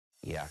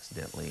He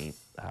accidentally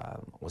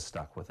was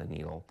stuck with a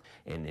needle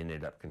and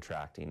ended up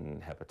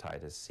contracting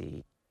hepatitis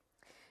C.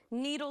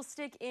 Needle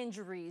stick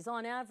injuries.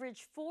 On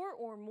average, 4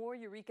 or more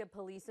Eureka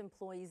police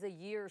employees a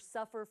year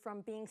suffer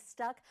from being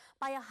stuck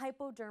by a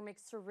hypodermic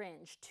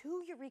syringe.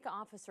 2 Eureka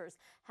officers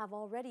have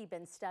already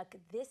been stuck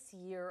this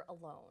year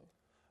alone.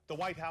 The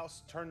White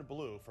House turned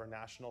blue for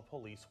National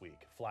Police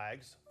Week.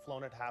 Flags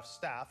flown at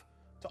half-staff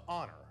to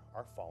honor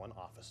our fallen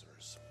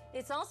officers.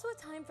 It's also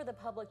a time for the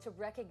public to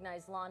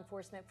recognize law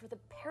enforcement for the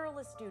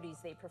perilous duties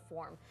they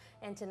perform.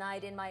 And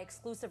tonight in my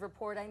exclusive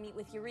report, I meet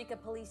with Eureka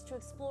Police to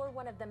explore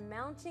one of the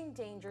mounting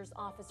dangers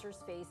officers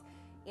face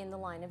in the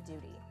line of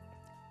duty: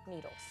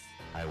 needles.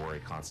 I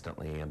worry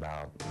constantly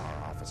about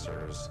our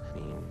officers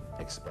being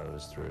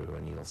exposed through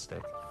a needle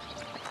stick.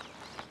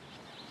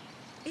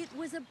 It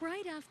was a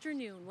bright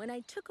afternoon when I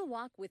took a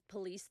walk with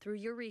police through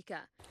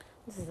Eureka.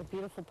 This is a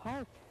beautiful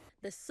park.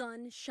 The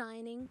sun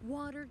shining,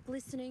 water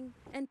glistening,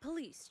 and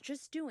police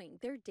just doing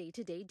their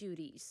day-to-day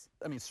duties.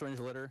 I mean, syringe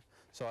litter,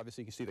 so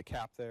obviously you can see the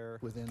cap there.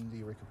 Within the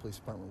Eureka Police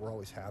Department, we're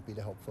always happy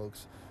to help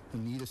folks who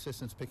need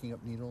assistance picking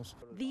up needles.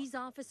 These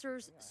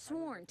officers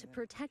sworn to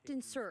protect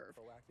and serve.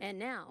 And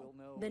now,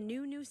 the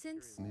new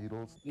nuisance?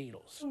 Needles.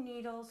 Needles.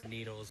 Needles.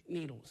 Needles.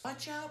 Needles.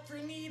 Watch out for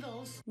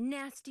needles.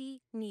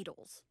 Nasty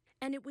needles.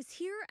 And it was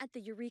here at the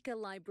Eureka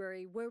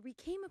Library where we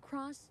came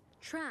across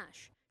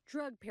trash,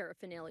 drug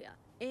paraphernalia,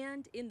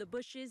 and in the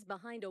bushes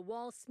behind a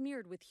wall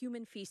smeared with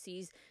human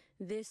feces,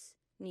 this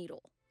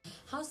needle.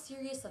 How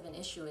serious of an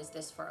issue is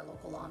this for our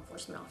local law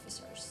enforcement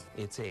officers?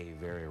 It's a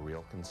very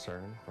real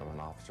concern from an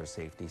officer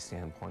safety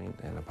standpoint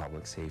and a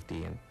public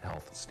safety and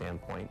health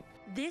standpoint.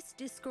 This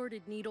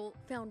discarded needle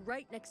found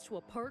right next to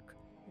a park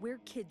where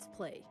kids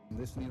play.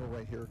 This needle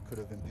right here could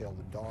have impaled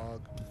a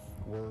dog.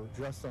 We're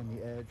just on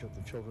the edge of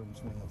the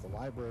children's wing of the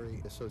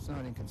library, so it's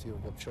not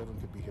inconceivable children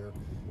could be here.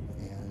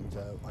 And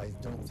I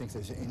don't think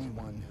there's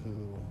anyone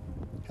who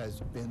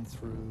has been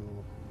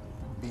through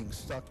being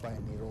stuck by a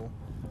needle,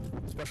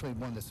 especially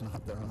one that's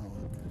not their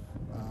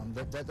own,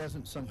 that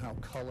doesn't somehow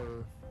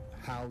color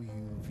how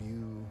you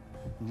view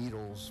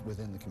needles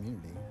within the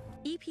community.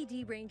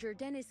 EPD Ranger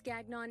Dennis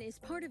Gagnon is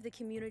part of the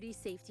Community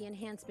Safety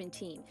Enhancement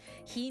Team.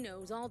 He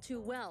knows all too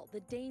well the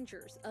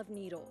dangers of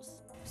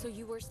needles. So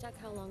you were stuck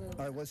how long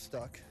ago? I was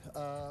stuck.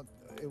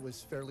 It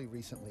was fairly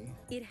recently.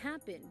 It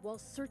happened while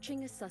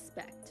searching a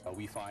suspect.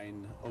 We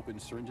find open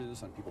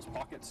syringes on people's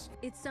pockets.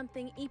 It's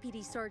something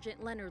EPD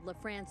Sergeant Leonard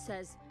LaFrance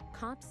says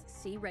cops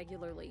see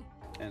regularly.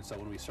 And so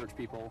when we search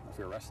people, if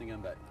we're arresting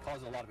them, that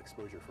causes a lot of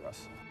exposure for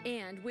us.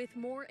 And with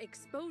more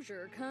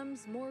exposure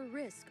comes more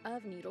risk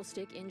of needle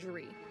stick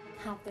injury.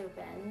 Have there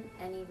been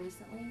any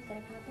recently that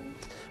have happened?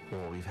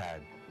 Well, we've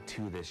had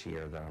 2 this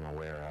year that I'm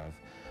aware of,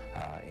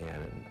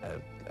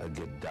 and a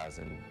good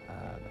dozen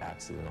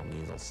accidental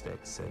needle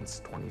sticks since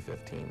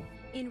 2015.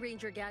 In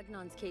Ranger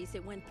Gagnon's case,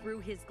 it went through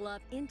his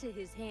glove into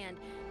his hand.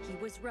 He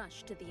was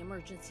rushed to the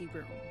emergency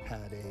room.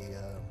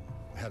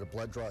 Had a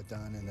blood draw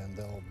done, and then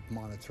they'll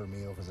monitor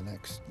me over the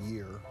next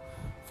year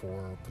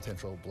for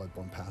potential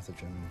bloodborne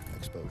pathogen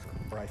exposure.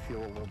 I feel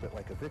a little bit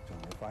like a victim.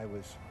 If I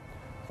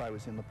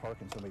was in the park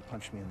and somebody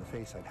punched me in the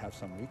face, I'd have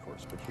some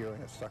recourse. But here I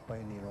got stuck by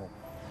a needle,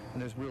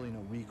 and there's really no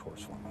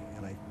recourse for me.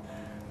 And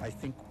I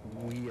think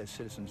we as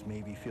citizens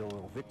maybe feel a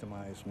little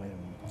victimized when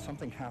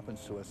something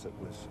happens to us that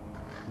was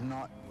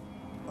not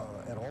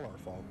at all our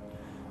fault.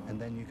 And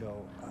then you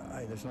go,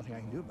 there's nothing I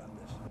can do about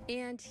this.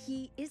 And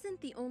he isn't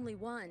the only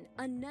one.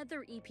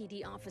 Another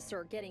EPD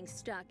officer getting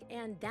stuck,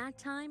 and that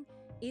time,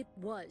 it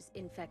was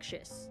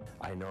infectious.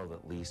 I know of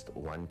at least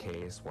one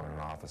case where an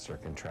officer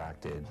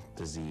contracted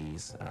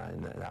disease,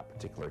 in that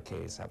particular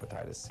case,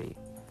 hepatitis C.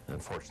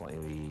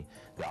 Unfortunately,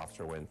 the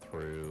officer went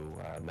through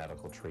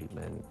medical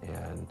treatment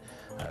and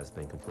has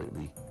been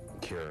completely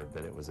cured,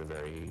 but it was a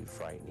very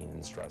frightening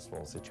and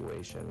stressful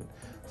situation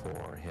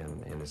for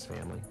him and his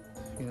family.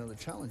 You know, the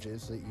challenge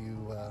is that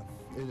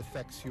it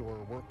affects your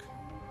work,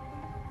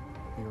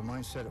 your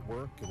mindset at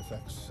work. It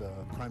affects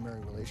primary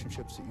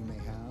relationships that you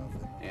may have.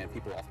 And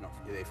people often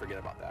they forget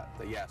about that.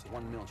 That yeah, it's a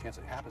 1 in a million chance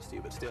it happens to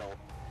you, but still,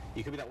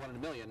 you could be that 1 in a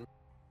million.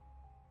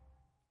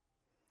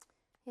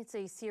 It's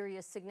a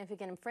serious,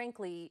 significant, and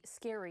frankly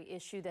scary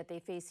issue that they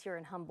face here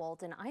in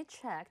Humboldt. And I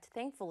checked.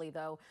 Thankfully,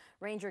 though,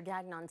 Ranger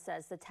Gagnon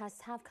says the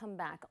tests have come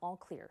back all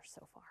clear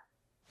so far.